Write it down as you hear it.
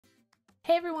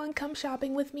Hey everyone, come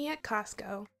shopping with me at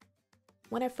Costco.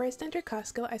 When I first entered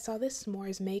Costco, I saw this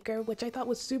s'mores maker, which I thought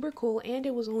was super cool, and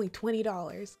it was only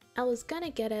 $20. I was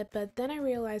gonna get it, but then I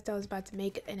realized I was about to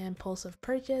make an impulsive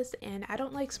purchase, and I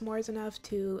don't like s'mores enough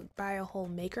to buy a whole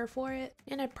maker for it,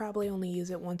 and I probably only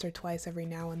use it once or twice every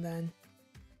now and then.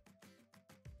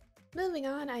 Moving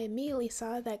on, I immediately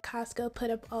saw that Costco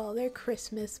put up all their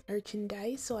Christmas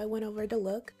merchandise, so I went over to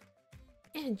look.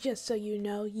 And just so you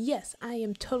know, yes, I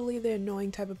am totally the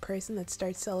annoying type of person that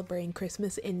starts celebrating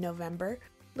Christmas in November.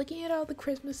 Looking at all the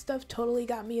Christmas stuff totally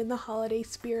got me in the holiday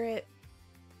spirit.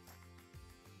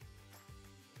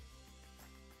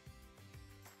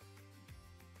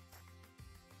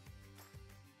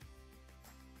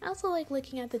 I also like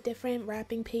looking at the different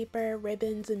wrapping paper,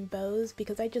 ribbons, and bows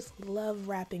because I just love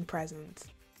wrapping presents.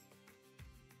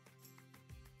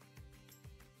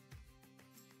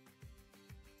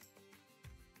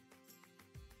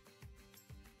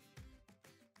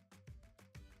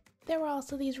 There were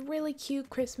also these really cute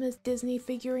Christmas Disney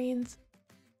figurines.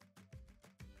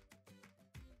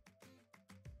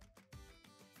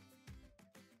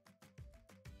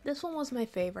 This one was my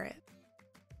favorite.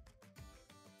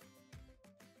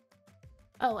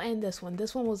 Oh, and this one.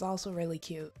 This one was also really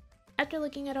cute. After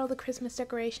looking at all the Christmas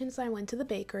decorations, I went to the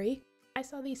bakery. I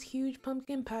saw these huge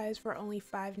pumpkin pies for only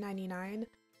 $5.99.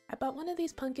 I bought one of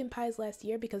these pumpkin pies last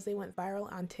year because they went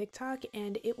viral on TikTok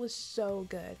and it was so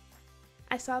good.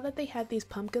 I saw that they had these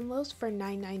pumpkin loaves for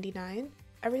 $9.99.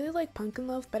 I really like pumpkin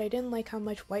loaf, but I didn't like how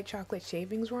much white chocolate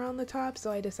shavings were on the top,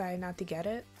 so I decided not to get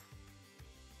it.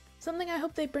 Something I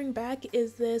hope they bring back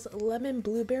is this lemon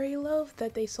blueberry loaf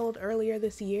that they sold earlier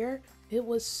this year. It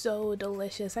was so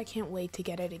delicious, I can't wait to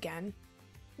get it again.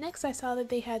 Next I saw that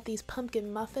they had these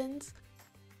pumpkin muffins.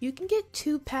 You can get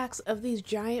 2 packs of these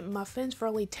giant muffins for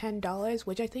only $10,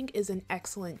 which I think is an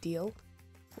excellent deal.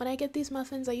 When I get these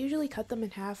muffins, I usually cut them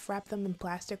in half, wrap them in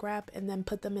plastic wrap, and then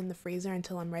put them in the freezer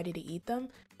until I'm ready to eat them.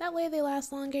 That way they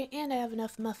last longer and I have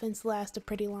enough muffins to last a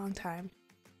pretty long time.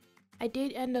 I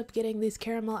did end up getting these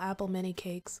caramel apple mini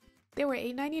cakes. They were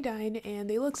 $8.99 and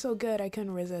they look so good I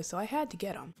couldn't resist, so I had to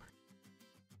get them.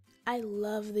 I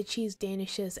love the cheese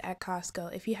danishes at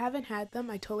Costco. If you haven't had them,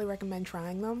 I totally recommend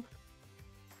trying them.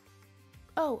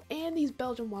 Oh, and these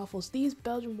Belgian waffles. These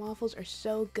Belgian waffles are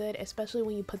so good, especially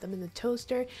when you put them in the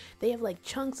toaster. They have like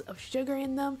chunks of sugar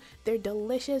in them. They're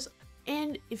delicious,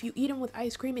 and if you eat them with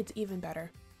ice cream, it's even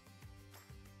better.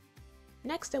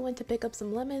 Next, I went to pick up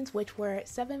some lemons, which were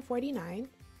 $7.49.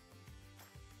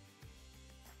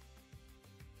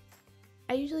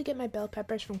 I usually get my bell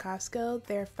peppers from Costco.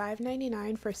 They're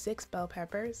 $5.99 for 6 bell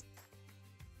peppers.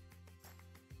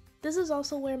 This is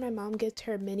also where my mom gets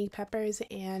her mini peppers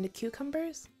and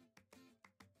cucumbers.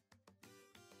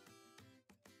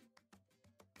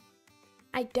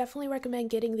 I definitely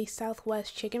recommend getting these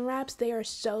Southwest chicken wraps. They are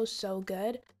so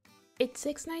good. It's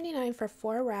 $6.99 for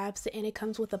 4 wraps and it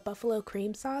comes with a buffalo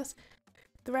cream sauce.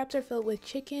 The wraps are filled with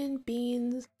chicken,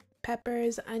 beans,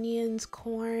 peppers, onions,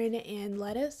 corn, and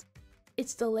lettuce.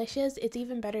 It's delicious. It's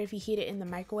even better if you heat it in the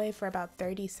microwave for about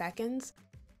 30 seconds.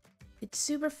 It's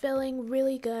super filling,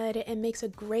 really good, and makes a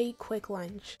great quick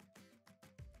lunch.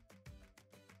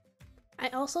 I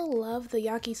also love the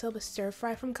yakisoba stir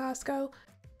fry from Costco.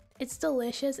 It's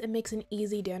delicious and makes an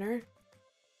easy dinner.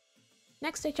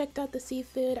 Next, I checked out the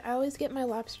seafood. I always get my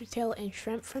lobster tail and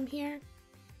shrimp from here.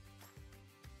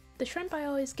 The shrimp I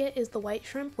always get is the white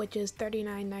shrimp, which is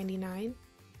 $39.99.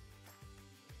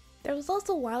 There was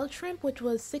also wild shrimp, which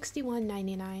was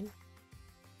 $61.99.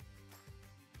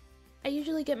 I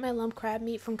usually get my lump crab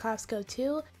meat from Costco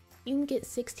too. You can get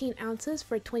 16 ounces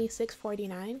for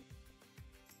 $26.49.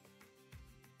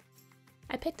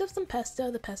 I picked up some pesto.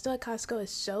 The pesto at Costco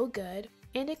is so good,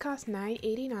 and it costs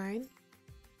 $9.89.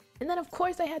 And then of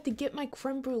course I had to get my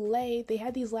creme brulee. They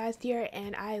had these last year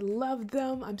and I loved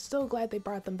them. I'm so glad they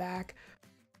brought them back.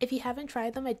 If you haven't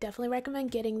tried them, I definitely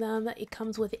recommend getting them. It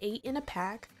comes with 8 in a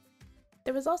pack.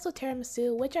 There was also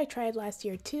tiramisu, which I tried last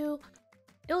year too.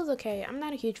 It was okay. I'm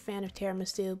not a huge fan of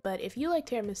tiramisu, but if you like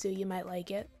tiramisu, you might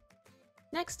like it.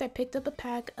 Next, I picked up a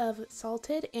pack of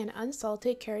salted and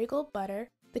unsalted Kerrygold butter.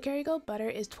 The Kerrygold butter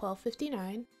is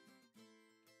 $12.59.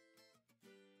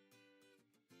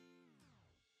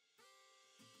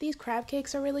 These crab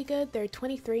cakes are really good. They're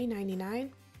 $23.99.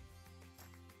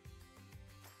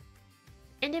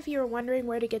 And if you're wondering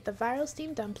where to get the viral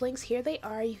steamed dumplings, here they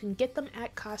are. You can get them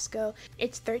at Costco.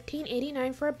 It's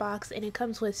 $13.89 for a box and it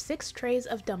comes with 6 trays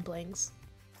of dumplings.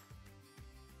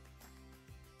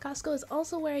 Costco is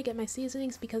also where I get my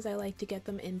seasonings because I like to get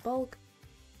them in bulk.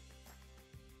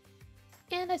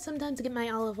 And I sometimes get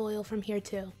my olive oil from here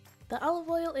too. The olive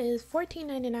oil is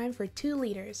 $14.99 for 2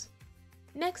 liters.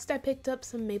 Next, I picked up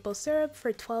some maple syrup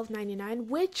for $12.99,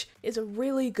 which is a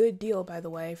really good deal, by the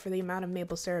way, for the amount of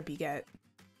maple syrup you get.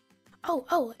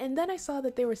 Oh, and then I saw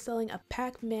that they were selling a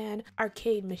Pac-Man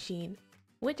arcade machine,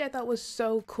 which I thought was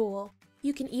so cool.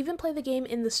 You can even play the game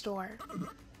in the store.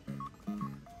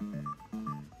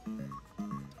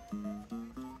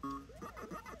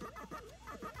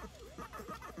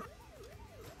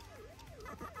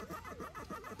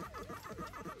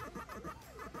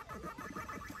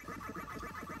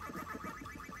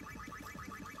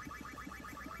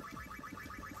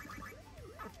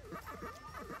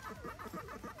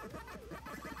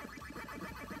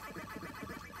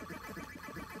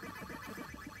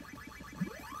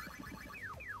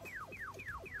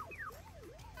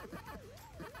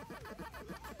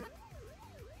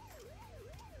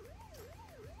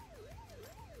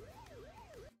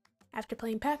 After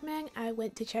playing Pac-Man, I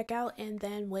went to check out and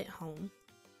then went home.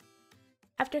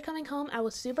 After coming home, I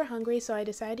was super hungry, so I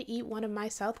decided to eat one of my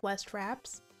Southwest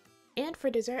wraps. And for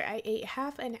dessert, I ate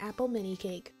half an apple mini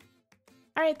cake.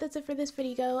 Alright, that's it for this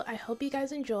video. I hope you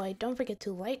guys enjoyed. Don't forget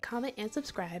to like, comment, and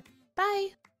subscribe.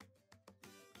 Bye!